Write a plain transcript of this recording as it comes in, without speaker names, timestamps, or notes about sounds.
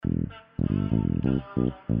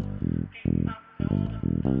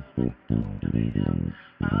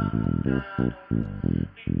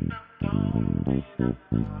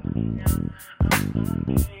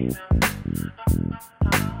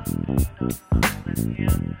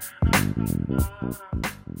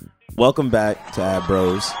Welcome back to Ad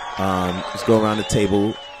Bros. Let's go around the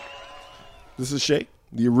table. This is Shay,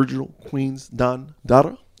 the original Queens Don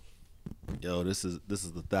Dada. Yo, this is the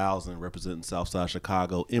 1000 representing Southside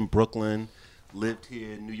Chicago in Brooklyn. Lived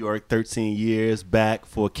here in New York 13 years. Back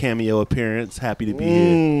for a cameo appearance. Happy to be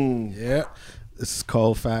here. Yeah. This is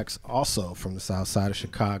Colfax, also from the south side of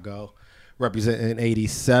Chicago, representing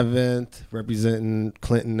 87th, representing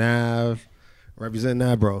Clinton Ave, representing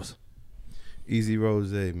Ad Bros. Easy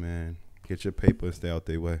Rose, man. Get your paper and stay out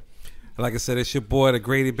their way. Like I said, it's your boy, the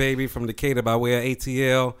Grady Baby from Decatur by way of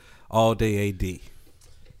ATL, all day AD.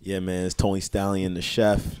 Yeah, man, it's Tony Stallion, the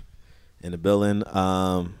chef, in the building.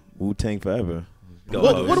 Wu-Tang forever.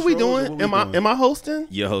 What are we doing? Am I hosting?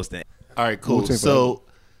 You're hosting. All right, cool. So,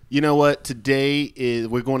 you know what? Today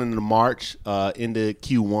we're going into March, into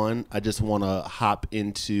Q1. I just want to hop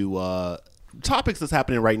into topics that's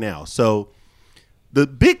happening right now. So, the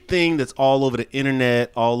big thing that's all over the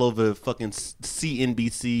internet, all over fucking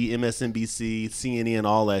CNBC, MSNBC, CNN,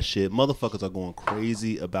 all that shit, motherfuckers are going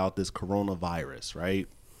crazy about this coronavirus, right?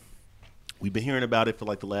 We've been hearing about it for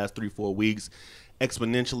like the last 3-4 weeks.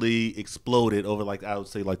 Exponentially exploded over I would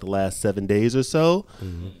say the last 7 days or so.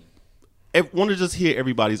 Mm-hmm. I want to just hear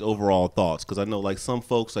everybody's overall thoughts, because I know some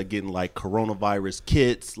folks are getting coronavirus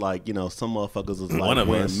kits, some motherfuckers is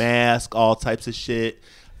wearing masks, all types of shit.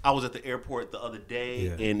 I was at the airport the other day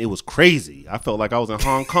and it was crazy. I felt like I was in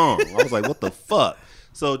Hong Kong. I was like, what the fuck?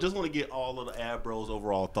 So just want to get all of the Ad Bros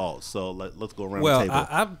overall thoughts. So let's go around the table. Well,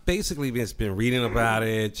 I've basically just been reading about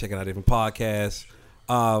it, checking out different podcasts.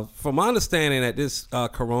 From my understanding, that this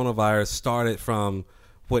coronavirus started from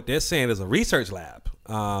what they're saying is a research lab.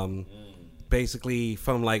 Basically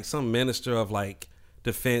from some minister of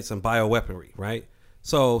defense and bioweaponry, right?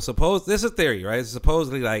 So this is a theory, right? It's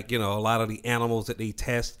supposedly a lot of the animals that they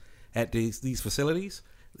test at these facilities,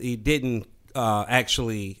 they didn't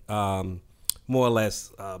actually more or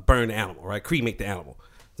less burn the animal, right? Cremate the animal.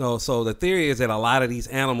 So the theory is that a lot of these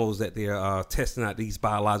animals that they're testing out these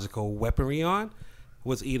biological weaponry on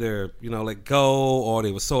was either let go, or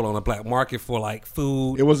they were sold on the black market for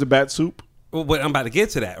food. It was a bat soup. Well, but I'm about to get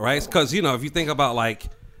to that, right? Because if you think about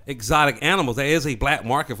exotic animals, there is a black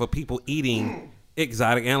market for people eating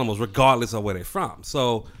exotic animals regardless of where they're from.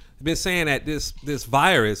 So I've been saying that this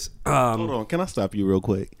virus hold on, can I stop you real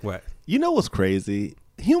quick? What? You know what's crazy?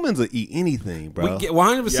 Humans will eat anything, bro. We get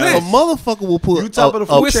 100%. A motherfucker will put you top of the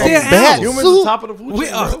food chain. bat Humans soup. are top of the food chain. We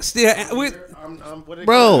are still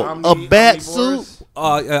a bat soup.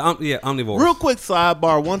 Omnivores. Real quick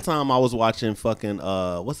sidebar. One time I was watching fucking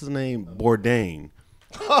what's his name? Bourdain.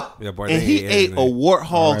 Bourdain, and he ate a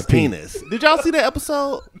warthog's penis. Did y'all see that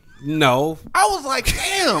episode? No. I was like,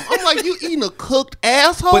 damn. I'm like, you eating a cooked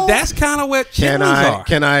asshole? But that's kind of what chilies are.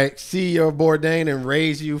 Can I see your Bourdain and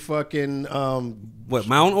raise you fucking Mount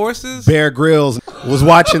Orsons? Bear Grylls was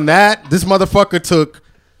watching that. This motherfucker took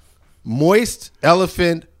moist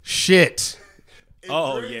elephant shit.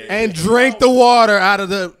 Oh, yeah. And drank the water out of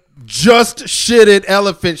the just shitted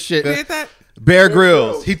elephant shit. Did that? Bear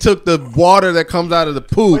Grylls. He took the water that comes out of the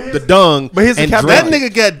poop, the dung, but here's the and caveat. That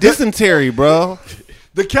nigga got dysentery, bro.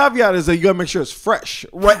 The caveat is that you gotta make sure it's fresh,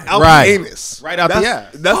 right out the anus, right out the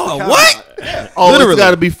ass. That's Oh, the what? Oh, Literally. it's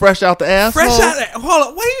got to be fresh out the asshole. Fresh out of Hold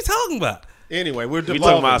on. What are you talking about? Anyway, we're talking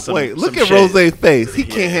devolving. about some- Wait, look some at shit. Rose's face. He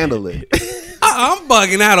can't handle it. I'm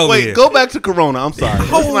bugging out over here. Wait, go back to Corona. I'm sorry.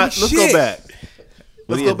 Holy Let's go shit. back.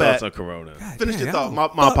 What Let's are your go back. thoughts on Corona? Finish your thought. y'all My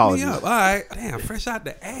fucked me apologies. up. All right. Damn, fresh out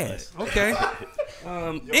the ass. Okay.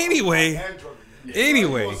 Anyway,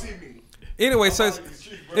 so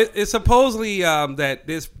it's supposedly that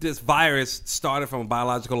this virus started from a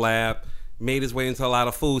biological lab, made its way into a lot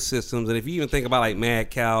of food systems, and if you even think about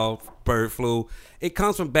mad cow, bird flu, it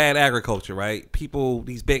comes from bad agriculture, right? People,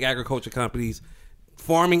 these big agriculture companies,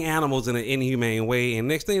 farming animals in an inhumane way, and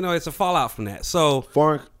next thing you know, it's a fallout from that. So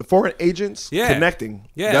foreign agents connecting.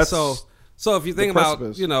 Yeah. That's So if you think about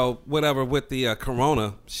precipice. whatever with the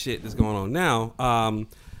Corona shit that's going on now,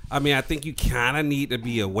 I think you kind of need to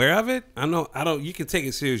be aware of it. You can take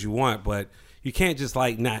it serious you want, but you can't just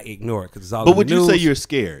not ignore it because it's all. But in would the you news. say you're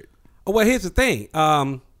scared? Well, here's the thing.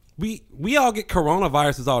 We all get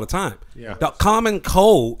coronaviruses all the time. Yeah. The common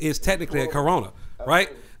cold is technically a corona, right?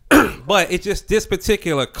 But it's just this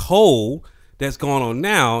particular cold that's going on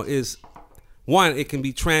now is one. It can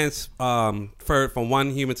be transferred from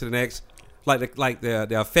one human to the next like the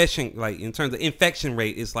infection, like in terms of infection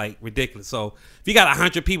rate, is like ridiculous. So if you got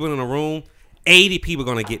 100 people in a room, 80 people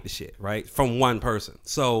gonna get the shit, right, from one person.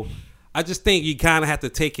 So I just think you kind of have to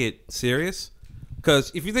take it serious,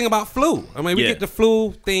 because if you think about flu, I mean, we get the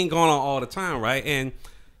flu thing going on all the time, right? And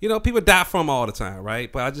you know, people die from all the time,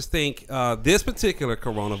 right? But I just think this particular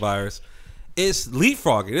coronavirus is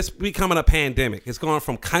leapfrogging. It's becoming a pandemic. It's going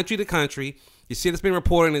from country to country. You see, it's been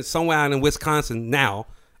reported in somewhere out in Wisconsin now,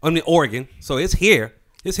 I mean Oregon. So it's here.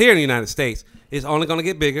 It's here in the United States. It's only going to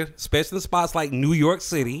get bigger, especially in spots like New York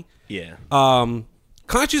City. Yeah.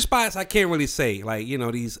 Country spots, I can't really say. Like, you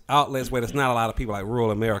know, these outlets where there's not a lot of people, like rural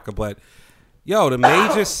America. But, yo, the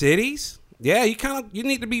major cities, yeah, you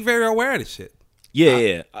need to be very aware of this shit.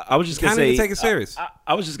 Yeah. I was just gonna say, take it serious.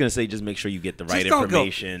 I was just gonna say, just make sure you get the right Just don't go-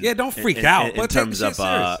 information. yeah, don't freak out, In but take terms the of shit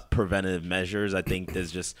serious. preventative measures, I think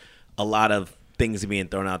there's just a lot of things being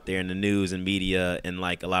thrown out there in the news and media, and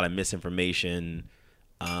like a lot of misinformation.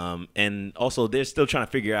 And also, they're still trying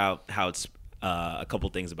to figure out how it's a couple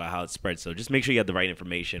things about how it spreads. So just make sure you have the right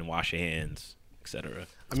information, wash your hands, etc.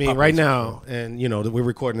 I mean, right now, and you know, we're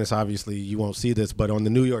recording this. Obviously, you won't see this, but on the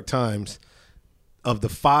New York Times, of the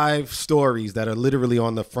 5 stories that are literally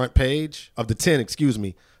on the front page of the 10,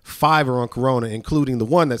 5 are on Corona, including the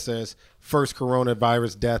one that says first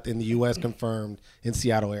coronavirus death in the U.S. confirmed in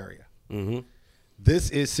Seattle area. Mm-hmm.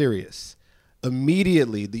 This is serious.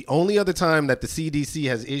 Immediately, the only other time that the CDC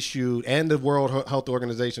has issued, and the World Health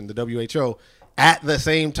Organization, the WHO, at the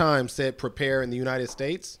same time said prepare in the United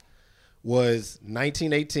States was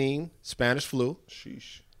 1918 Spanish flu.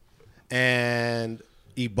 Sheesh. And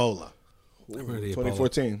Ebola.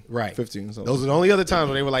 2014. Right. 15. Something. Those are the only other times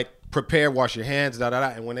when they were like, prepare, wash your hands,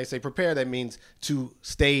 da-da-da. And when they say prepare, that means to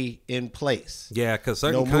stay in place. Yeah, because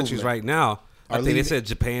certain No countries movement. right now, I think they leaving. said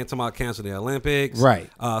Japan talking about canceling the Olympics. Right.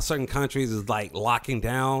 Certain countries is like locking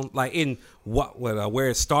down, like in where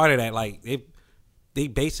it started at. Like they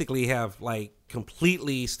basically have like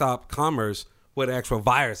completely stopped commerce where the actual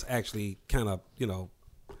virus actually kind of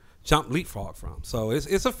leapfrog from. So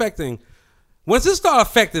it's affecting. Once it start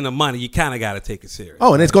affecting the money, you kind of got to take it serious.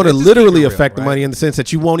 Oh, and it's going to Just literally keep it real, affect the right? money in the sense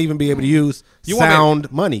that you won't even be able to use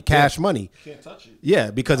sound money, cash money. Can't touch it.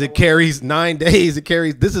 Yeah, because it carries 9 days.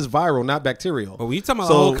 This is viral, not bacterial. But when you talking about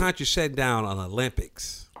So- the whole country shut down on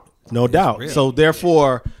Olympics, No doubt. real. So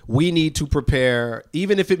therefore, we need to prepare,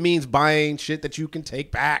 even if it means buying shit that you can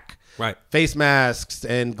take back, right? face masks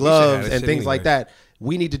and have gloves that and shit things like anyway. that.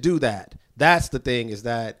 We need to do that. That's the thing, is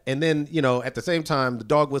that, and then, at the same time, the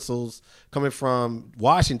dog whistles coming from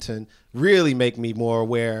Washington really make me more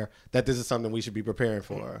aware that this is something we should be preparing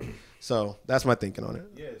for. So that's my thinking on it.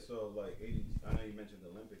 Yeah, so like, I know you mentioned the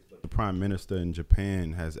Olympics, but the prime minister in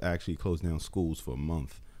Japan has actually closed down schools for a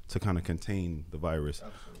month to kind of contain the virus.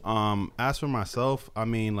 As for myself, I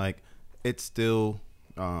mean, like, it's still,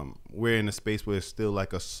 we're in a space where it's still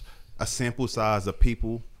like a sample size of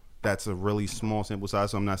people. That's a really small sample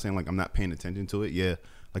size. So I'm not saying like I'm not paying attention to it. Yeah,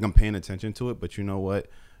 like I'm paying attention to it. But you know what?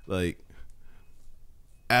 Like,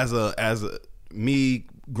 as a me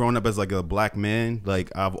growing up as like a black man,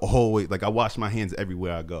 like I've always like I wash my hands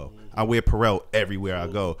everywhere I go. I wear Perel everywhere I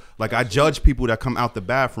go. Like I judge people that come out the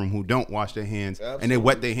bathroom who don't wash their hands and they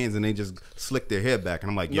wet their hands and they just slick their hair back.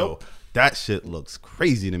 And I'm like, yo, that shit looks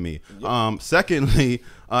crazy to me. Secondly,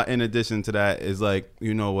 in addition to that, is like,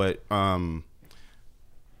 you know what?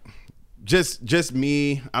 Just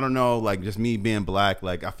me, I don't know, like just me being black,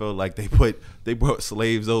 like I feel like they brought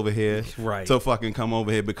slaves over here Right. to fucking come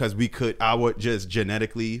over here because we can Handle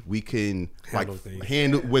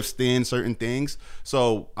things. withstand certain things.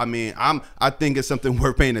 So I mean, I think it's something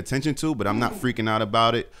worth paying attention to, but I'm not freaking out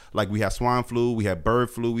about it. Like we had swine flu, we had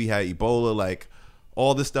bird flu, we had Ebola, like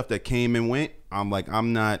all this stuff that came and went. I'm like,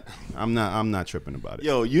 I'm not tripping about it.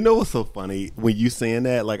 Yo, you know what's so funny when you saying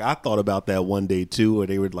that? Like, I thought about that one day too, where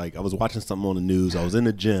they were like, I was watching something on the news. I was in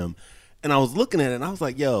the gym, and I was looking at it, and I was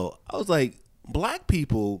like, black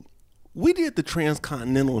people, we did the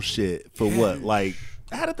transcontinental shit for what? Like,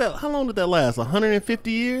 how long did that last? 150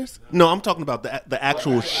 years? No, I'm talking about the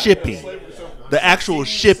actual shipping. The actual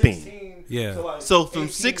shipping. Yeah. So from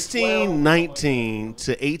 1619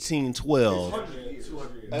 to 1812,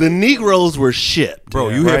 the Negroes were shipped.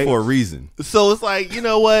 Bro, you right? here for a reason. So it's like, you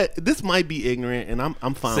know what? This might be ignorant, and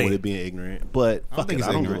I'm fine Same. with it being ignorant. But fuck think it, it's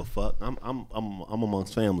I don't give a ignorant. fuck. I'm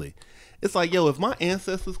amongst family. It's like, yo, if my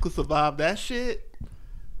ancestors could survive that shit,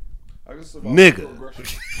 I can survive nigga,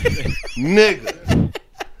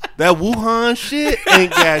 that Wuhan shit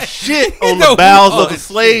ain't got shit on the No bows of Wuhan a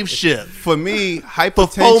slave ship For me, for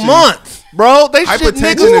hypertension. 4 months. bro. They shit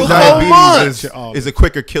Hypertension niggas and for 4 months. diabetes is a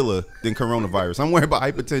quicker killer than coronavirus. I'm worried about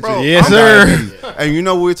hypertension. Bro, Yes, and sir. diabetes. And you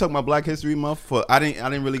know we were talking about Black History Month. I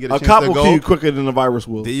didn't really get a A chance cop to will go. kill you quicker than the virus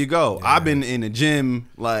will. There you go. I've been in the gym,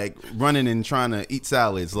 like running and trying to eat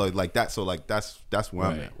salads, like that. So like that's where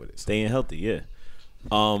I'm at with it. Staying healthy, yeah.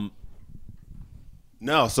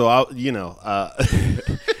 No, so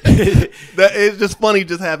that it's just funny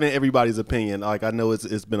just having everybody's opinion. Like I know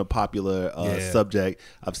it's been a popular subject.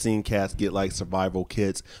 I've seen cats get like survival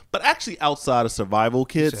kits, but actually outside of survival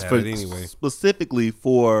kits, have for it anyway. specifically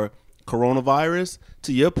for coronavirus.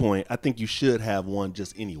 To your point, I think you should have one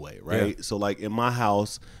just anyway, right? Yeah. So like in my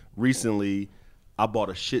house recently, I bought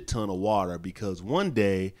a shit ton of water because one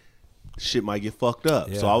day shit might get fucked up.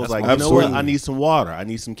 Yeah, So I was that's like, why- you know what? Absolutely. I need some water. I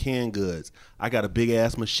need some canned goods. I got a big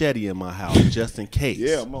ass machete in my house just in case.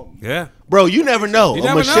 Yeah. Bro, you never know. You A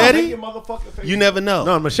never know. machete? You never know.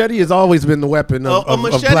 No, machete has always been the weapon of, A of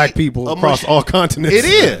machete- black people a across mach- all continents. It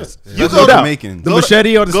is. You That's go what to Jamaicans. The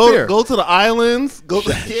machete or the spear. Go to the islands. Go to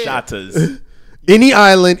Shatas. Any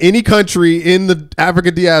island, any country in the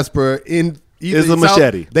African diaspora, in either Is a South,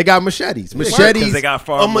 machete. they got machetes. Because Machetes. they got a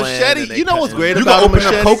farmland. machete. and they You know what's cut- great You about can a open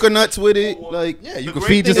up machete? coconuts with it. Like Yeah, you The can great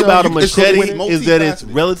feed thing yourself. about a You can cook machete with it. is that it's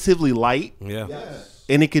multifaceted. relatively light Yeah.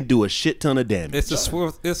 and it can do a shit ton of damage. It's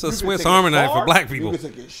a Swiss Army knife for black people. You can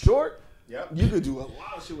take it short. You could do a lot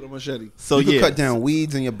of shit with a machete. So you can yeah, cut down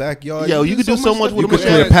weeds in your backyard. Yo, you could do so much with You a can machete.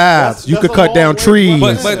 clear paths. You That's could a cut long down way. trees.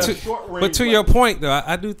 But to your point though,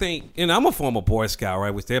 I do think, and I'm a former Boy Scout,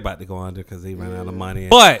 right? Which they're about to go under because they ran out of money.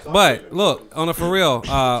 But look, on a for real,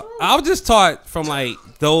 I was just taught from like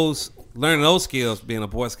learning those skills, being a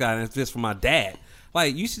Boy Scout, and it's just from my dad.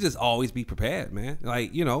 Like you should just always be prepared, man.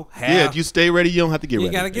 Like have, Yeah, if you stay ready, you don't have to get you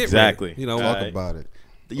ready. gotta get Exactly. ready. You know, Talk about it.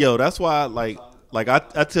 Yo, that's why like I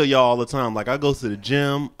tell y'all all the time, like I go to the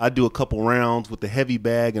gym, I do a couple rounds with the heavy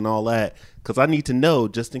bag and all that because I need to know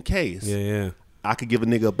just in case. yeah. I could give a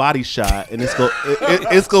nigga a body shot and it's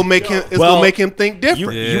gonna make him Well, make him think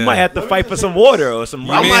different. You might have to fight for some water or some.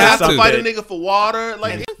 I may might have to have to. fight a nigga for water.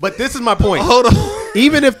 Like, But this is my point. hold on.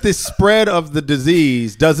 Even if the spread of the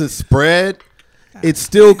disease doesn't spread, it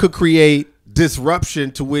still could create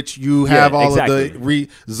disruption to which you have all of the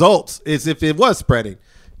results as if it was spreading.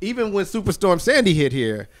 Even when Superstorm Sandy hit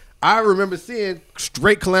here, I remember seeing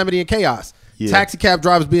straight calamity and chaos. Yeah. Taxi cab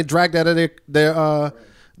drivers being dragged out of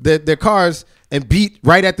their cars and beat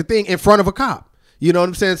right at the thing in front of a cop. You know what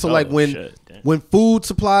I'm saying? So like shit. Damn. when food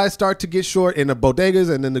supplies start to get short in the bodegas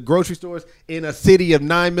and in the grocery stores in a city of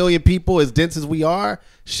 9 million people as dense as we are,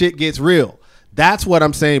 shit gets real. That's what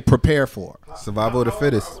I'm saying. Prepare for. Survival of the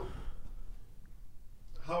fittest.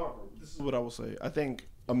 However, this is what I will say. I think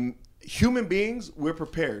human beings, we're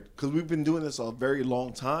prepared because we've been doing this a very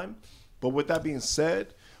long time. But with that being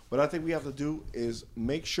said, what I think we have to do is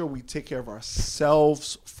make sure we take care of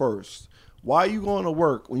ourselves first. Why are you going to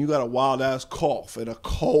work when you got a wild ass cough and a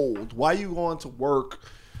cold? Why are you going to work?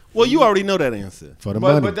 Well, you already know that answer. For the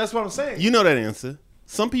money. But that's what I'm saying. You know that answer.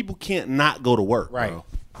 Some people can't not go to work. Right. Bro.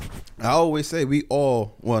 I always say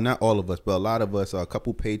well, not all of us, but a lot of us are a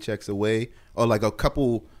couple paychecks away, or like a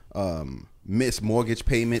couple missed mortgage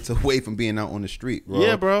payments away from being out on the street, bro.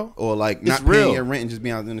 Yeah, bro. Or like It's not paying real. your rent and just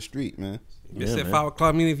being out in the street, man. It's at 5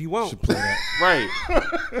 o'clock meeting if you want. Right.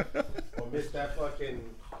 Or miss that fucking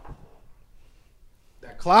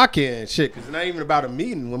that clock in shit because it's not even about a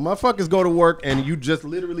meeting. When motherfuckers go to work and you just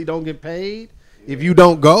literally don't get paid if you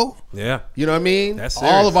don't go. Yeah. You know what I mean? That's all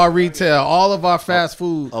serious. of our retail, all of our fast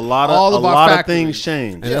food, A lot all of our factories. things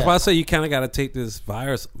change. And that's why I say you kind of got to take this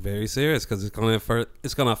virus very serious because it's going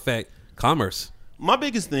to affect commerce. My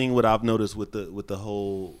biggest thing, what I've noticed with the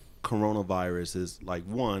whole coronavirus is like,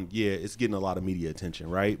 one, yeah, it's getting a lot of media attention,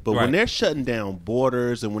 right? But Right. when they're shutting down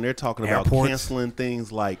borders and when they're talking about Airports. canceling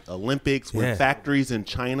things like Olympics, when Yeah. factories in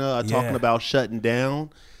China are Yeah. talking about shutting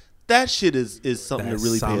down, that shit is something That's to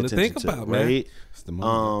really pay something to attention think about, man. right? It's the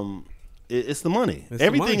money. It's the money. It's the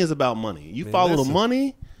Everything money. is about money. You Man, follow the listen.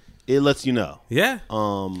 money, it lets you know. Yeah.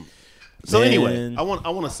 So Man. anyway, I want to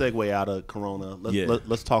segue out of Corona.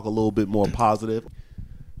 Let's talk a little bit more positive.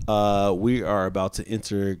 We are about to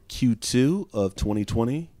enter Q2 of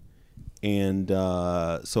 2020, and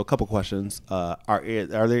so a couple questions. Are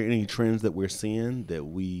there any trends that we're seeing that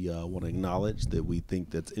we want to acknowledge that we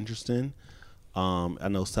think that's interesting? I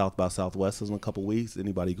know South by Southwest is in a couple weeks.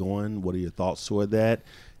 Anybody going? What are your thoughts toward that?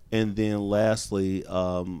 And then lastly,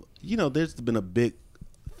 there's been a big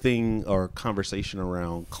thing or conversation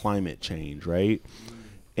around climate change, right?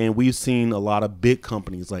 And we've seen a lot of big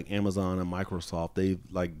companies like Amazon and Microsoft. They've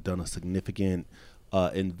like done a significant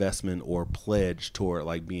investment or pledge toward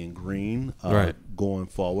like being green Right. going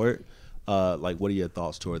forward. like, what are your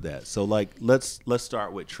thoughts toward that? So, like, let's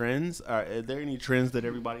start with trends. Are there any trends that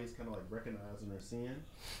everybody's kind of like recognizing or seeing?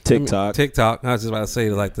 TikTok. I was just about to say,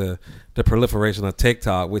 like, the proliferation of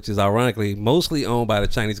TikTok, which is ironically mostly owned by the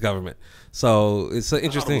Chinese government. So it's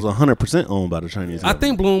interesting. It was 100% owned by the Chinese I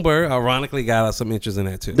government. think Bloomberg ironically got us some interest in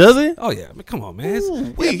that too. Does he? Oh yeah, I mean, come on, man.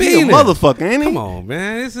 Wait, It's he a motherfucker, ain't he? Come on,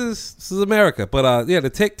 man. This is America. But yeah, the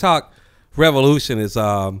TikTok revolution is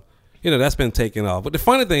that's been taking off. But the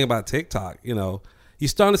funny thing about TikTok, you're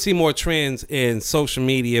starting to see more trends in social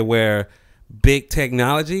media where big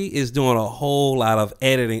technology is doing a whole lot of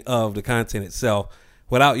editing of the content itself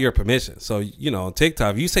without your permission. So, on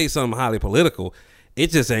TikTok, if you say something highly political, it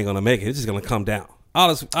just ain't gonna make it. It's just gonna come down.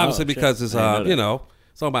 Obviously, because it's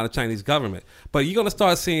it's owned by the Chinese government. But you're gonna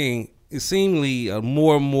start seeing seemingly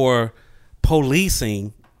more and more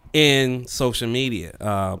policing in social media,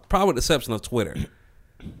 probably with the exception of Twitter.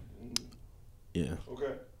 Yeah.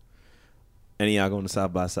 Okay. Any of y'all going to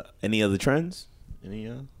South by South? Any other trends? Any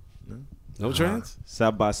of y'all? No trends?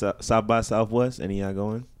 South by Southwest? Any of y'all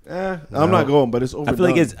going? I'm not going, but it's over. I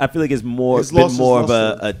feel like it's more It's been lost more its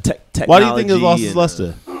of luster. a technology. Why do you think it lost its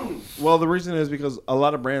luster? Well, the reason is because a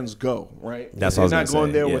lot of brands go, right? That's They're what I was not gonna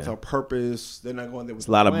going say, there yeah. with a purpose. They're not going there with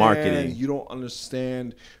a lot of plan. marketing. You don't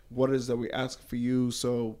understand what it is that we ask for you.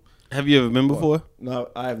 So, Have you ever been before? no,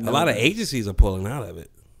 I have A never lot of been. agencies are pulling out of it.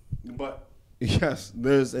 But yes,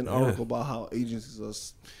 there's an article about how agencies are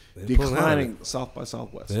They're pulling out of declining South by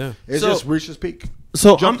Southwest. Yeah. It's So- just reached its peak.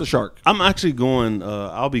 So Jump the shark. I'm actually going.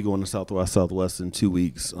 I'll be going to Southwest in 2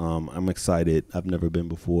 weeks. I'm excited. I've never been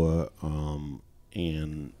before,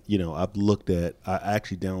 and I've looked at. I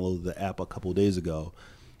actually downloaded the app a couple of days ago,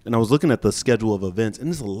 and I was looking at the schedule of events, and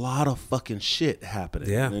there's a lot of fucking shit happening.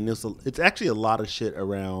 Yeah. and it's actually a lot of shit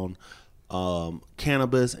around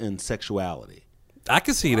cannabis and sexuality. I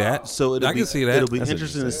can see that. So I can see that. It'll be That's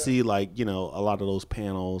interesting to see, like, a lot of those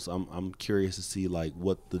panels. I'm curious to see like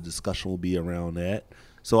what the discussion will be around that.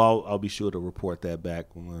 So I'll be sure to report that back.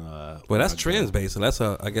 Well, that's trends based.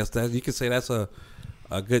 So I guess that you could say that's a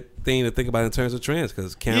good thing to think about in terms of trends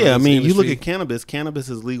because Yeah, I mean, you look at cannabis. Cannabis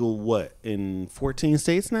is legal what in 14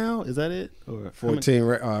 states now? Is that it? Or 14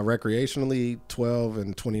 recreationally, 12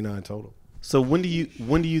 and 29 total. So when do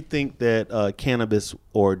you think that cannabis,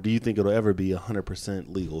 or do you think it'll ever be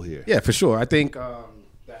 100% legal here? Yeah, for sure. I think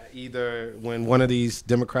that either when one of these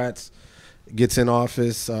Democrats gets in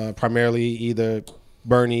office, primarily either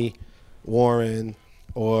Bernie, Warren,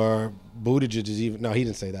 or Buttigieg is even. No, he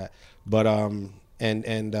didn't say that. But who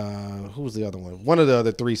was the other one? One of the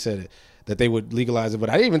other three said it, that they would legalize it. But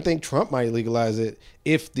I even think Trump might legalize it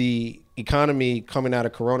if the economy coming out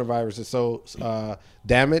of coronavirus is so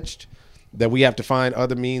damaged that we have to find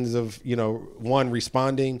other means of, one,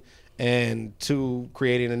 responding, and two,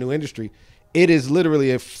 creating a new industry. It is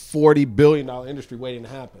literally a $40 billion industry waiting to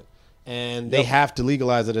happen. And they have to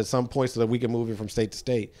legalize it at some point so that we can move it from state to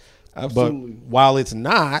state. Absolutely. But while it's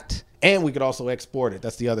not, and we could also export it.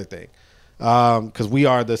 That's the other thing. Because we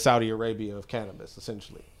are the Saudi Arabia of cannabis,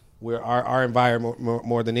 essentially. We're our environment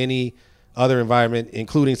more than any other environment,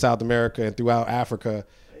 including South America and throughout Africa,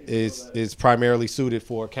 is primarily suited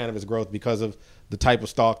for cannabis growth because of the type of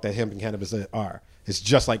stalk that hemp and cannabis are. It's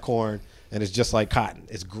just like corn and it's just like cotton.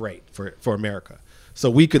 It's great for America. So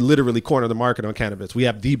we could literally corner the market on cannabis. We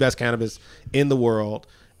have the best cannabis in the world,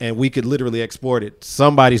 and we could literally export it.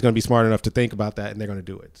 Somebody's going to be smart enough to think about that, and they're going to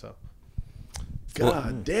do it. So,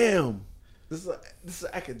 God damn. This is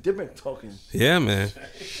academic talking. Yeah, man.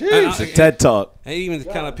 It's a TED Talk. And even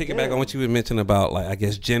kind of piggyback on what you were mentioning about, like, I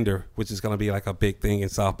guess gender, which is going to be like a big thing in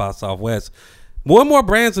South by Southwest. More and more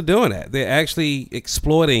brands are doing that. They're actually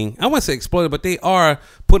exploiting. I wouldn't say exploiting, but they are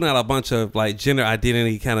putting out a bunch of like gender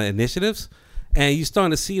identity kind of initiatives, and you're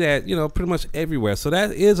starting to see that pretty much everywhere. So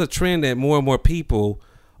that is a trend that more and more people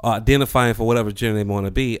are identifying for whatever gender they want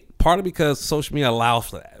to be. Partly because social media allows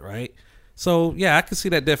for that, right? So, yeah, I can see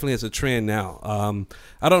that definitely as a trend now.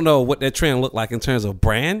 I don't know what that trend look like in terms of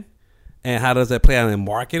brand and how does that play out in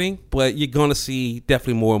marketing, but you're going to see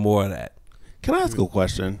definitely more and more of that. Can I ask a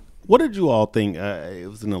question? What did you all think? It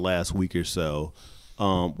was in the last week or so.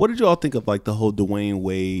 What did you all think of like the whole Dwayne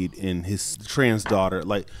Wade and his trans daughter?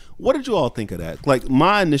 Like, what did you all think of that? Like,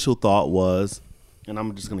 my initial thought was, and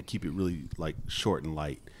I'm just going to keep it really like short and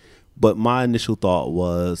light, but my initial thought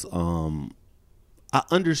was I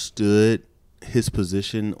understood his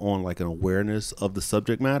position on like an awareness of the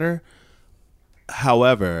subject matter.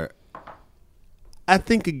 However, I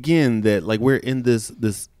think again that like we're in this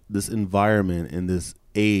environment in this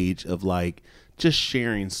age of like just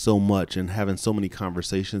sharing so much and having so many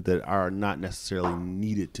conversations that are not necessarily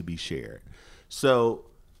needed to be shared. So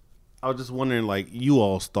I was just wondering, like, you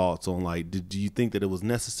all's thoughts on, like, do you think that it was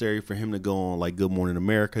necessary for him to go on, like, Good Morning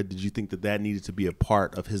America? Did you think that needed to be a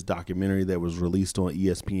part of his documentary that was released on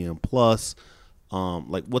ESPN Plus?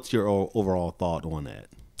 Like, what's your overall thought on that?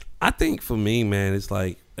 I think for me, man, it's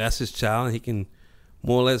like that's his child, and he can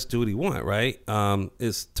more or less do what he want, right?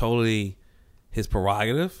 It's totally his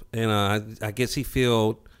prerogative, and I guess he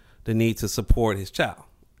feel the need to support his child.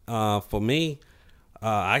 For me,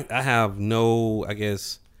 I have no, I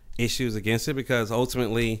guess, issues against it because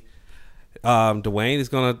ultimately Dwayne is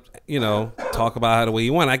going to, talk about it the way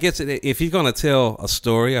he wants. I guess if he's going to tell a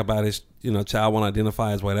story about his, child won't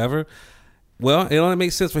identify as whatever, well, it only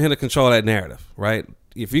makes sense for him to control that narrative, right?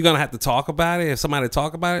 If you're going to have to talk about it, if somebody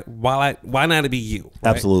talk about it, why not it be you?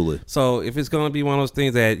 Right? Absolutely. So if it's going to be one of those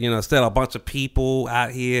things that, instead of a bunch of people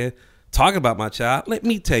out here talking about my child, let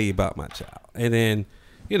me tell you about my child. And then,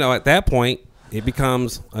 at that point, it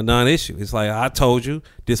becomes a non-issue. It's like, I told you,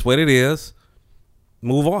 this what it is,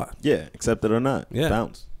 move on. Yeah, accept it or not. Yeah.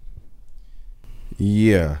 Bounce.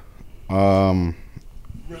 Yeah.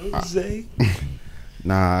 Rose.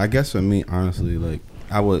 Nah, I guess for me, honestly, like,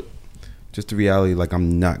 I would, just the reality, like,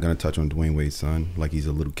 I'm not going to touch on Dwayne Wade's son. Like, he's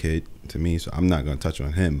a little kid to me, so I'm not going to touch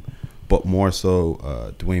on him. But more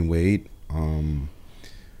so, Dwayne Wade,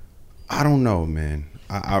 I don't know, man.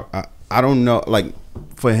 I don't know, like,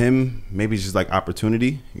 for him, maybe it's just like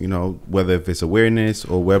opportunity, whether if it's awareness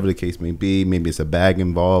or whatever the case may be, maybe it's a bag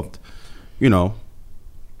involved,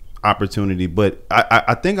 opportunity. But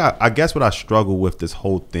I think I guess what I struggle with this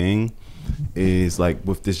whole thing is like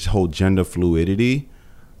with this whole gender fluidity,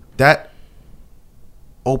 that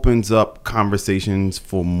opens up conversations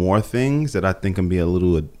for more things that I think can be a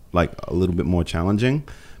little bit more challenging.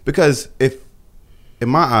 Because if in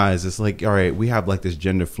my eyes, it's like, all right, we have like this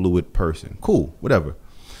gender fluid person. Cool, whatever.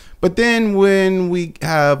 But then when we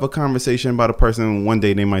have a conversation about a person, one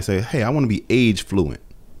day they might say, hey, I want to be age fluent.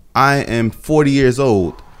 I am 40 years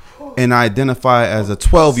old and I identify as a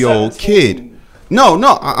 12-year-old kid. No,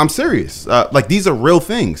 I'm serious. Like, these are real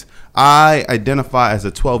things. I identify as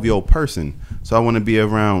a 12-year-old person. So I want to be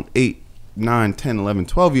around 8, 9, 10, 11,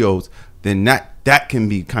 12-year-olds. Then that can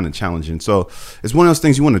be kind of challenging. So it's one of those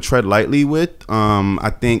things you want to tread lightly with.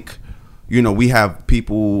 I think, we have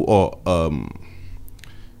people or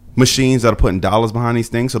machines that are putting dollars behind these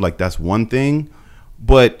things. So, like, that's one thing.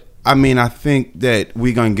 But, I mean, I think that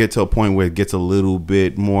we're going to get to a point where it gets a little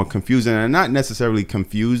bit more confusing. And not necessarily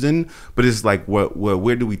confusing, but it's like,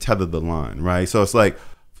 where do we tether the line, right? So it's like,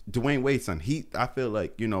 Dwayne Wade's son, I feel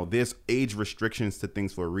like, there's age restrictions to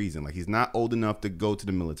things for a reason. Like, he's not old enough to go to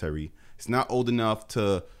the military. He's not old enough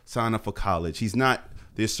to sign up for college.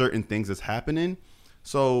 There's certain things that's happening.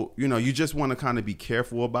 So, you just want to kind of be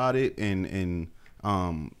careful about it and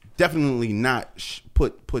definitely not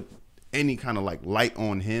put any kind of like light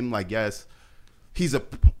on him. Like, yes, he's a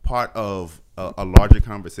part of a larger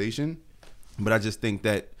conversation, but I just think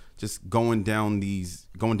that just going down these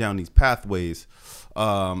pathways,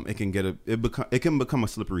 it can become a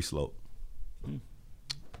slippery slope.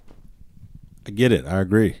 I get it. I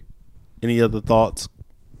agree. Any other thoughts,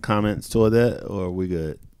 comments toward that, or are we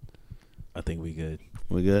good? I think we good.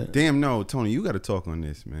 We good? Damn, no, Tony, you got to talk on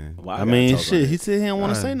this, man. Well, I mean, shit. He said he didn't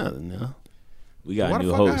want to say nothing now. We got Why a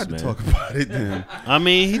new the fuck I host, had to man. talk about it then? I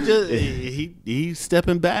mean, he's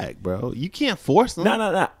stepping back, bro. You can't force him.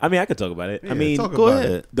 No. I mean, I could talk about it. Yeah, I mean, talk Go about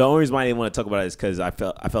ahead. it. the only reason why I didn't want to talk about it is because I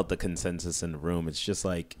felt the consensus in the room. It's just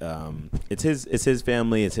like it's his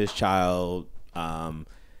family, it's his child.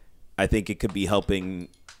 I think it could be helping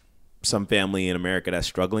some family in America that's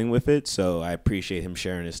struggling with it. So I appreciate him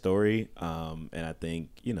sharing his story. And I think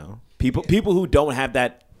people who don't have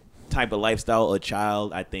that type of lifestyle or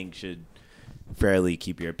child, I think should fairly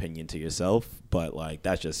keep your opinion to yourself. But like,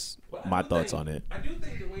 that's just my thoughts on it. I do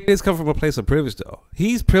think Dwayne is come from a place of privilege, though.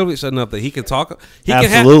 He's privileged enough that he can talk.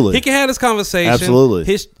 Absolutely. He can have this conversation. Absolutely.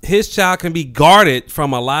 His child can be guarded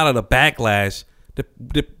from a lot of the backlash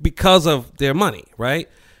because of their money, right?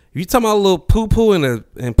 You talking about a little poo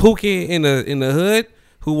and Pookie in the hood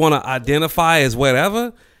who want to identify as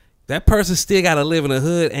whatever. That person still got to live in the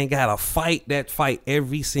hood and got to fight that fight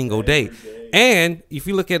every single day. And if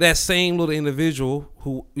you look at that same little individual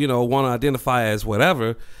who, want to identify as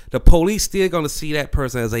whatever, the police still going to see that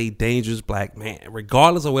person as a dangerous black man,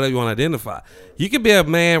 regardless of whatever you want to identify. You could be a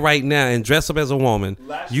man right now and dress up as a woman.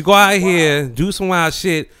 You go out here, do some wild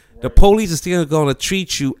shit. The police is still going to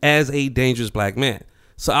treat you as a dangerous black man.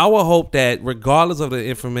 So I would hope that regardless of the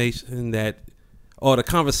information or the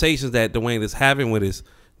conversations that Dwayne is having with his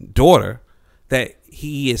daughter, that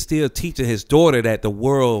he is still teaching his daughter that the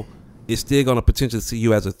world is still going to potentially see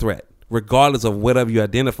you as a threat, regardless of whatever you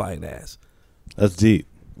identify it as. That's deep.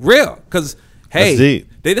 Real, because hey, That's deep.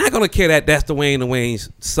 they're not gonna care that that's Dwayne's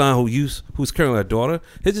son who's currently a daughter.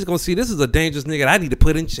 They're just gonna see this is a dangerous nigga that I need to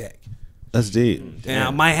put in check, That's deep. and I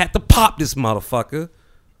might have to pop this motherfucker,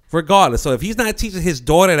 regardless. So if he's not teaching his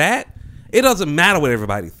daughter that, it doesn't matter what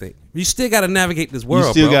everybody think. You still got to navigate this world.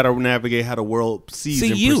 You still bro. got to navigate how the world sees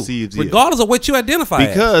See and you, perceives you. regardless of what you identify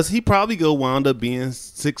Because he probably go wound up being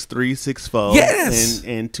 6'3", 6'4", Yes.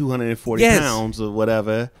 and 240 Yes. pounds or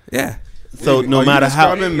whatever. as. Yeah. So no Are matter you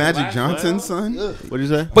how, describing Magic Johnson's son? what do you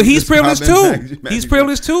say? But he's privileged too. Describing He's Magic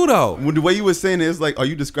privileged too, though. When the way you were saying it is like, are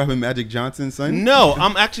you describing Magic Johnson's son? No,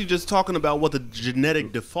 I'm actually just talking about what the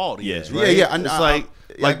genetic default is. Yeah. Right? Yeah, yeah, It's I like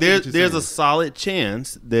get what there's you're there's saying. a solid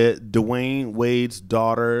chance that Dwayne Wade's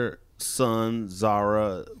daughter, son,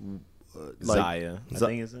 Zara, Zaya, I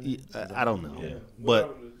think it's I don't know,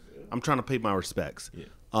 but I'm trying to pay my respects.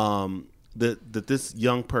 That this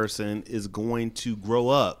young person is going to grow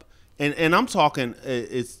up, and I'm talking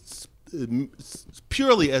it's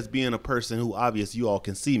purely as being a person who, obviously, you all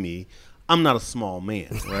can see me. I'm not a small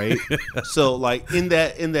man, right? So, like in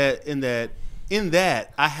that,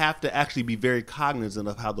 I have to actually be very cognizant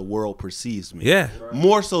of how the world perceives me. Yeah.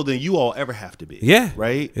 More so than you all ever have to be. Yeah.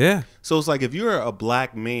 Right? Yeah. So it's like if you're a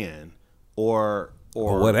black man or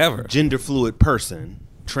whatever. gender fluid person,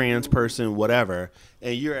 trans person, whatever,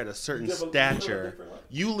 and you're at a certain stature,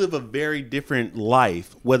 you live a very different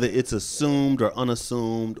life, whether it's assumed or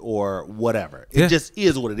unassumed or whatever. It Yeah. just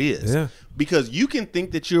is what it is. Yeah. Because you can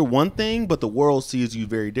think that you're one thing, but the world sees you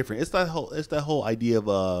very different. It's that whole idea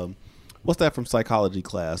of what's that from psychology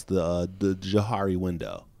class? The Johari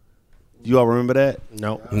window. Do you all remember that?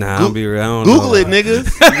 No. Nah, I'll be real. I don't Google know. it,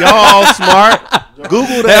 niggas. Y'all all smart.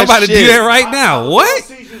 Google that. Hey, I'm about to shit. do that right now.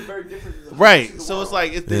 What? Right. So it's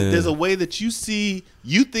like there's a way that you see.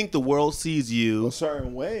 You think the world sees you a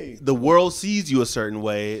certain way. The world sees you a certain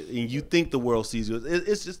way, and you think the world sees you.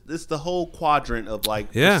 It's the whole quadrant of like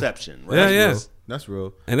Yeah. perception. Right? Yeah, yeah. That's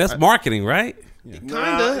real. And that's marketing, right?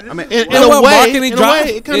 Kinda. I mean, in Well, a way, marketing in a drive-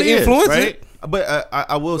 way, it kind of it is, influences right? it. but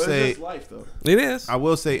I will But say, it's just life, though. It is. I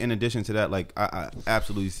will say, in addition to that, like I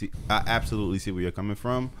absolutely see where you're coming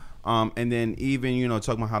from. And then even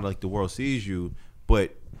talking about how like the world sees you,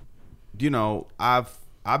 but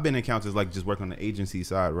I've been in encounters like just working on the agency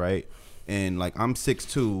side, right? And like I'm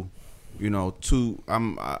 6'2",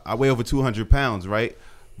 I weigh over 200 pounds, right?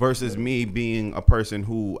 Versus me being a person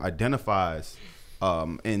who identifies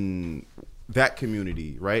in that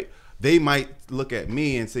community, right? They might look at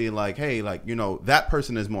me and say like, hey, like, that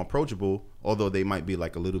person is more approachable, although they might be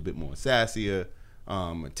like a little bit more sassier,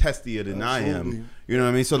 testier than I am. You know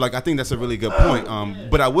what I mean? So like, I think that's a really good point.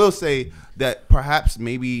 But I will say that perhaps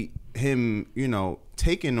maybe him,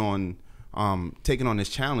 taking on this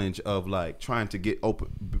challenge of like trying to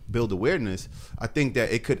build awareness, I think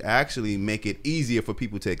that it could actually make it easier for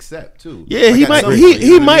people to accept too. Yeah, Like, he at might. some He point, you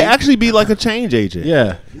know what I might mean? actually be like a change agent.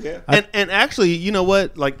 Yeah. And actually, you know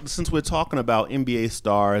what? Like, since we're talking about NBA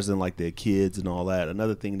stars and like their kids and all that,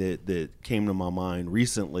 another thing that came to my mind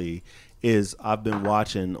recently is I've been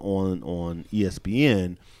watching on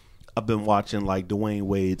ESPN. I've been watching like Dwayne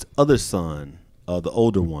Wade's other son, the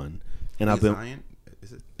older one, and I've been. Zion?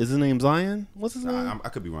 Is it? Is his name Zion? What's his name? I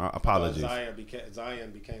could be wrong. Apologies. Zion became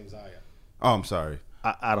Zion. Oh, I'm sorry.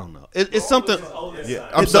 I don't know. It's something. Yeah,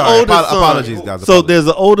 I'm It's sorry. the oldest son. Apologies, guys. So there's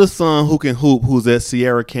an older son who can hoop, who's at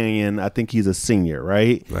Sierra Canyon. I think he's a senior,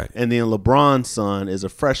 right? Right. And then LeBron's son is a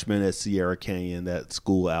freshman at Sierra Canyon, that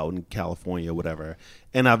school out in California, whatever.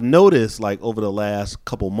 And I've noticed, like, over the last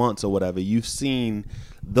couple months or whatever, you've seen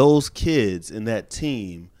those kids in that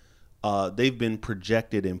team. They've been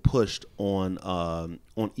projected and pushed on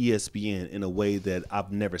ESPN in a way that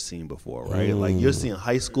I've never seen before, right? Like, you're seeing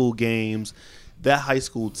high school games. That high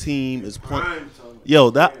school team is playing.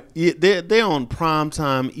 They're on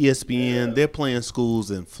primetime ESPN. They're playing schools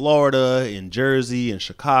in Florida, in Jersey, in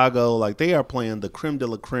Chicago. Like, they are playing the creme de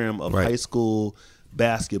la creme of Right. high school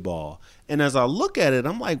basketball. And as I look at it,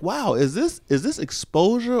 I'm like, wow, is this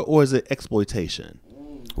exposure or is it exploitation?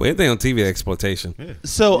 Well, anything on TV exploitation.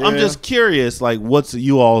 So I'm just curious, like, what's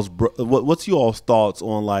you all's thoughts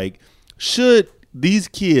on, like, should these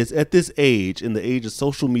kids at this age, in the age of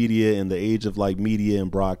social media, in the age of like media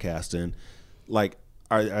and broadcasting, like,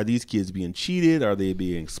 are these kids being cheated? Are they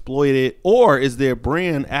being exploited? Or is their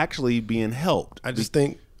brand actually being helped? I just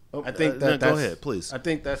think. I think no, that go ahead, please. I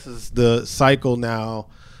think that's the cycle now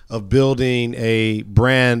of building a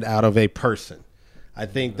brand out of a person. I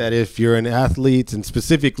think that if you're an athlete, and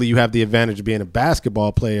specifically you have the advantage of being a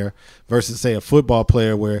basketball player versus, say, a football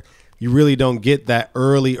player, where you really don't get that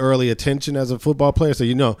early attention as a football player. So,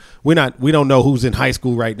 we don't know who's in high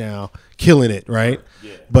school right now killing it, right?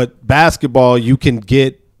 Yeah. But basketball, you can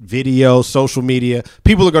get video, social media.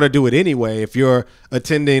 People are going to do it anyway. If you're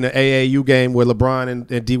attending an AAU game where LeBron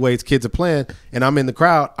and D Wade's kids are playing, and I'm in the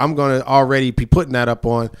crowd, I'm going to already be putting that up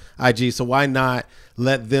on IG. So why not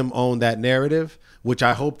let them own that narrative, which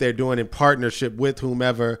I hope they're doing in partnership with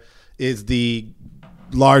whomever is the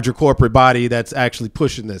larger corporate body that's actually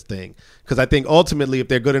pushing this thing. Because I think ultimately, if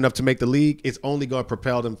they're good enough to make the league, it's only going to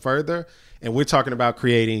propel them further. And we're talking about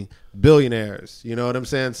creating billionaires. You know what I'm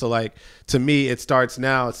saying? So, like, to me, it starts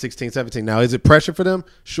now at 16, 17. Now, is it pressure for them?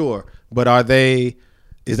 Sure. But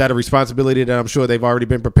is that a responsibility that I'm sure they've already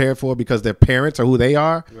been prepared for because their parents are who they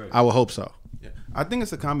are? Right. I would hope so. Yeah. I think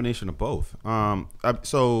it's a combination of both.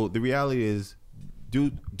 So the reality is,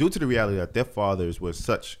 due to the reality that their fathers were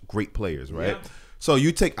such great players, right? Yeah. So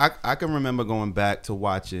you take, I can remember going back to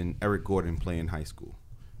watching Eric Gordon play in high school,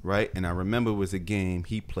 right? And I remember it was a game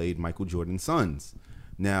he played Michael Jordan's sons.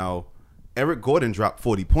 Now, Eric Gordon dropped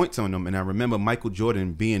 40 points on them, and I remember Michael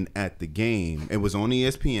Jordan being at the game. It was on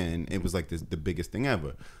ESPN. It was like the biggest thing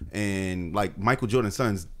ever. And like Michael Jordan's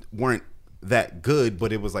sons weren't that good,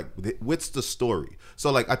 but it was like, what's the story?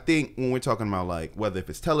 So like, I think when we're talking about like whether if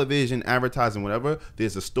it's television, advertising, whatever,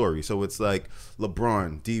 there's a story. So it's like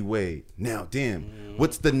LeBron, D Wade. Now, damn,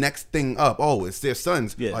 what's the next thing up? Oh, it's their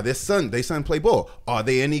sons. Yeah. Are their son play ball? Are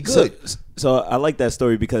they any good? So I like that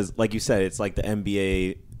story because, like you said, it's like the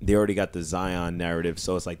NBA. They already got the Zion narrative,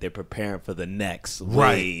 so it's like they're preparing for the next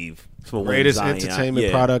wave. For greatest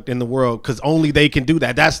entertainment product in the world, because only they can do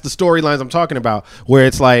that. That's the storylines I'm talking about, where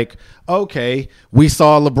it's like, okay, we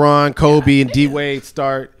saw LeBron, Kobe, and D Wade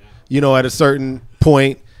start, at a certain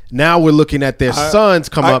point. Now we're looking at their sons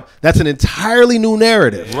come up. That's an entirely new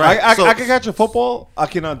narrative. Right. I can catch a football. I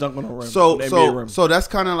cannot dunk on a rim. So that's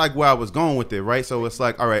kind of like where I was going with it, right? So it's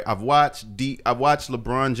like, all right, I've watched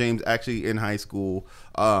LeBron James actually in high school.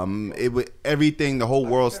 Everything, the whole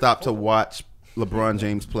world stopped to watch LeBron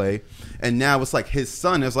James play, and now it's like his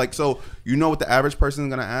son is like. So you know what the average person is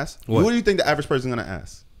gonna ask? What do you think the average person is gonna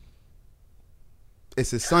ask?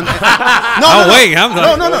 It's his son. No.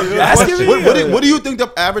 What do you think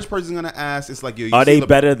the average person is gonna ask? It's like, are they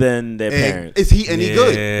better than their parents? Is he any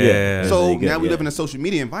good? Yeah. So now we live in a social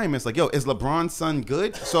media environment. It's like, yo, is LeBron's son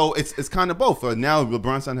good? So it's kind of both. Now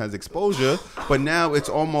LeBron's son has exposure, but now it's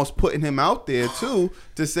almost putting him out there too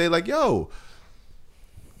to say like, yo,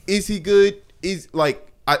 is he good? Is like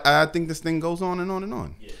I think this thing goes on and on and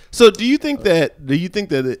on. Yeah. So do you think that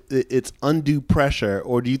it's undue pressure,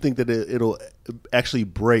 or do you think that it'll actually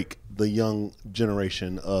break the young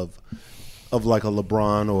generation of like a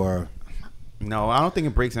LeBron or? No, I don't think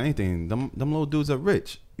it breaks anything. Them little dudes are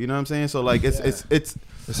rich. You know what I'm saying? So like it's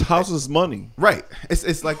house is money. Right.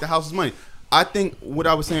 It's like the house is money. I think what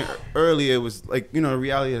I was saying earlier was like,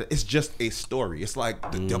 reality, it's just a story. It's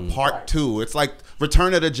like the part 2. It's like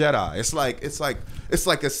Return of the Jedi. It's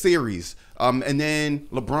like a series. And then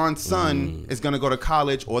LeBron's son is going to go to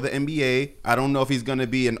college or the NBA. I don't know if he's going to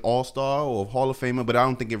be an all-star or a Hall of Famer, but I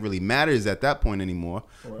don't think it really matters at that point anymore.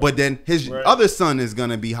 Right. But then his other son is going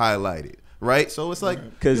to be highlighted, right? So it's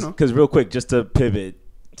like, because real quick, just to pivot,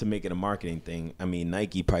 to make it a marketing thing, I mean,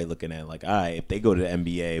 Nike probably looking at like, all right, if they go to the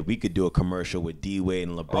NBA, we could do a commercial with D Wade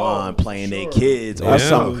and LeBron playing their kids, or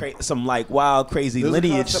some like wild, crazy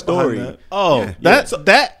lineage story.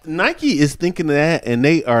 That Nike is thinking of that, and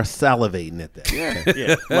they are salivating at that.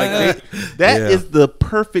 That is the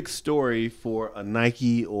perfect story for a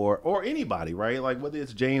Nike or anybody, right? Like whether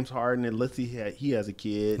it's James Harden, and let's see he has a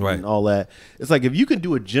kid and all that. It's like if you can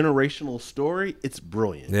do a generational story, it's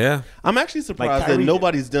brilliant. Yeah, I'm actually surprised that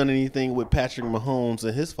nobody's done anything with Patrick Mahomes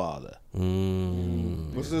and his father. Or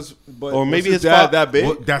maybe his dad that big.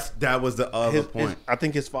 Well, that was the other point. I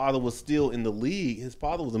think his father was still in the league. His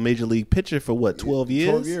father was a major league pitcher for 12 years?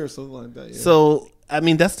 12 years, something like that. Yeah. So I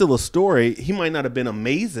mean, that's still a story. He might not have been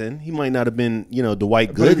amazing. He might not have been,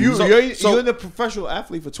 Dwight Gooden. If you're a professional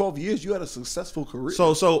athlete for 12 years, you had a successful career.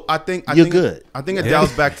 So I think good. I think it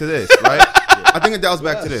dials back to this, right? I think it dials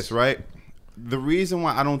back to this, right? The reason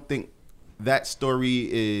why I don't think that story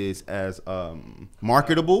is as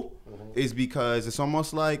marketable is because it's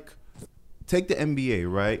almost like, take the NBA,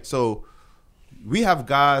 right? So we have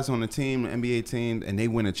guys on the team, the NBA team, and they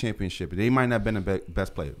win a championship. They might not have been the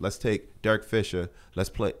best player. Let's take Derek Fisher. Let's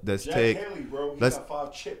take Haley, bro. Got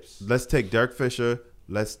 5 chips. Let's take Derek Fisher.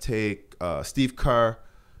 Let's take Steve Kerr.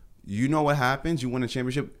 You know what happens? You win a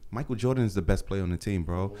championship. Michael Jordan is the best player on the team,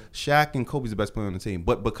 bro. Shaq and Kobe's the best player on the team.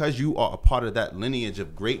 But because you are a part of that lineage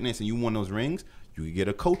of greatness and you won those rings, you get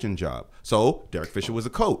a coaching job. So Derek Fisher was a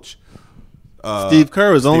coach. Steve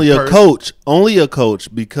Kerr is only a coach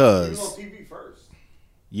because. He was on TV first.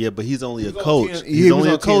 Yeah, but he's only a was on coach. TNT. He's He was only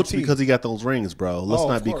a on coach TNT. because he got those rings, bro. Let's Oh,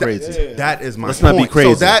 not of be course. crazy. Yeah, yeah. That is my Let's point. not be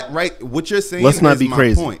crazy. So that right, what you're saying Let's not is be my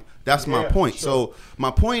crazy. point. That's my Yeah, point. sure. So my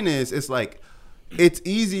point is, it's like it's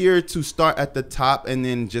easier to start at the top and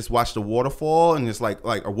then just watch the waterfall and just like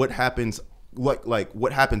or what happens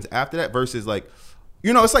what happens after that versus like.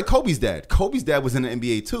 You know, it's like Kobe's dad. Kobe's dad was in the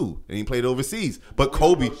NBA too, and he played overseas. But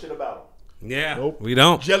Kobe, Yeah, we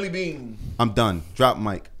don't. Jelly bean. I'm done. Drop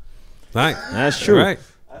mic. Right. That's true. Right.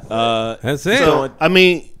 That's it. So I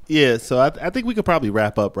mean, yeah. So I think we could probably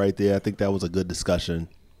wrap up right there. I think that was a good discussion.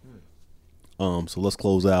 So let's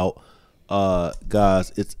close out,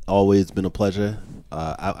 guys. It's always been a pleasure.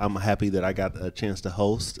 I'm happy that I got a chance to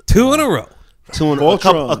host 2 in a row.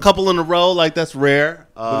 a couple in a row. Like that's rare.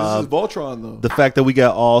 But this is Voltron though. The fact that we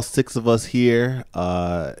got all 6 of us here,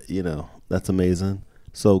 that's amazing.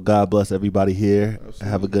 So God bless everybody here.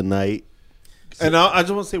 Have a good night. And I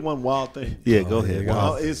just want to say one wild thing. Yeah, go ahead.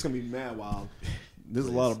 Wow, it's gonna be mad wild. There's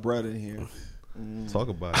a lot of bread in here. Talk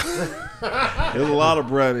about it. There's a lot of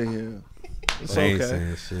bread in here. It's They ain't okay.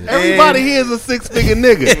 saying shit. Everybody here is a 6-figure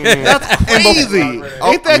nigga. That's crazy.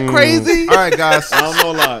 Ain't that crazy? All right, guys. I don't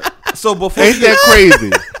know a lot. So before Ain't we get, that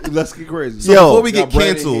crazy? Let's get crazy. so Yo, before we Got get bread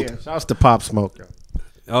in canceled, here. Shouts to Pop Smoke.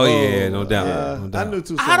 Oh yeah, no doubt. No I doubt. knew 2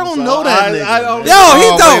 songs. I don't know that nigga. I don't Yo, he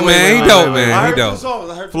Oh, dope, wait, man. wait, He dope, wait, man. I He heard 2 dope. songs.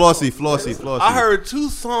 I heard 2 Flossy. I heard 2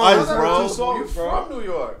 songs, bro. 2 songs, bro. New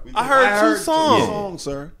York. I heard 2 2 songs. songs,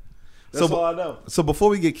 sir. That's So- all I know. so before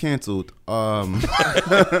we get canceled,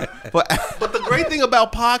 but But the great thing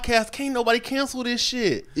about podcasts, can't nobody cancel this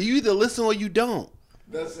shit. You either listen or you don't.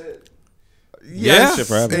 That's it. Yeah. yes,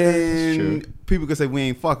 forever. and people can say we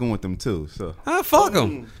ain't fucking with them too. So Ah, fuck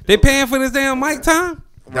them. They paying for this damn mic time.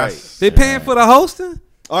 that's They paying for the hosting.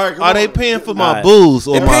 All right, come Are they on. paying for my Alright. booze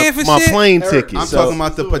or They my, paying for my shit? plane Eric, ticket? I'm So- talking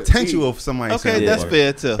about the let's do it. potential of somebody. Okay, saying that's that.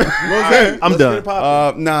 fair too. Okay, I'm let's done. get it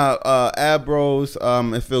poppin'. Ab Bros,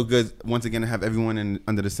 it felt good once again to have everyone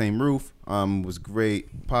under the same roof. It was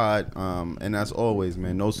great pod, and as always,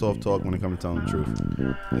 man, no soft talk when it comes to telling the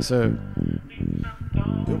truth. Yes, sir.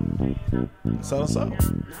 Sign us out.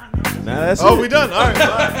 Nah, that's Oh, it. we done. All right,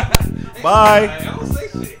 bye. Bye. I don't say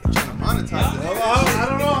shit. I don't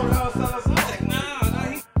know. Sign us out. Nah,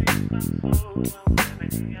 nah, he-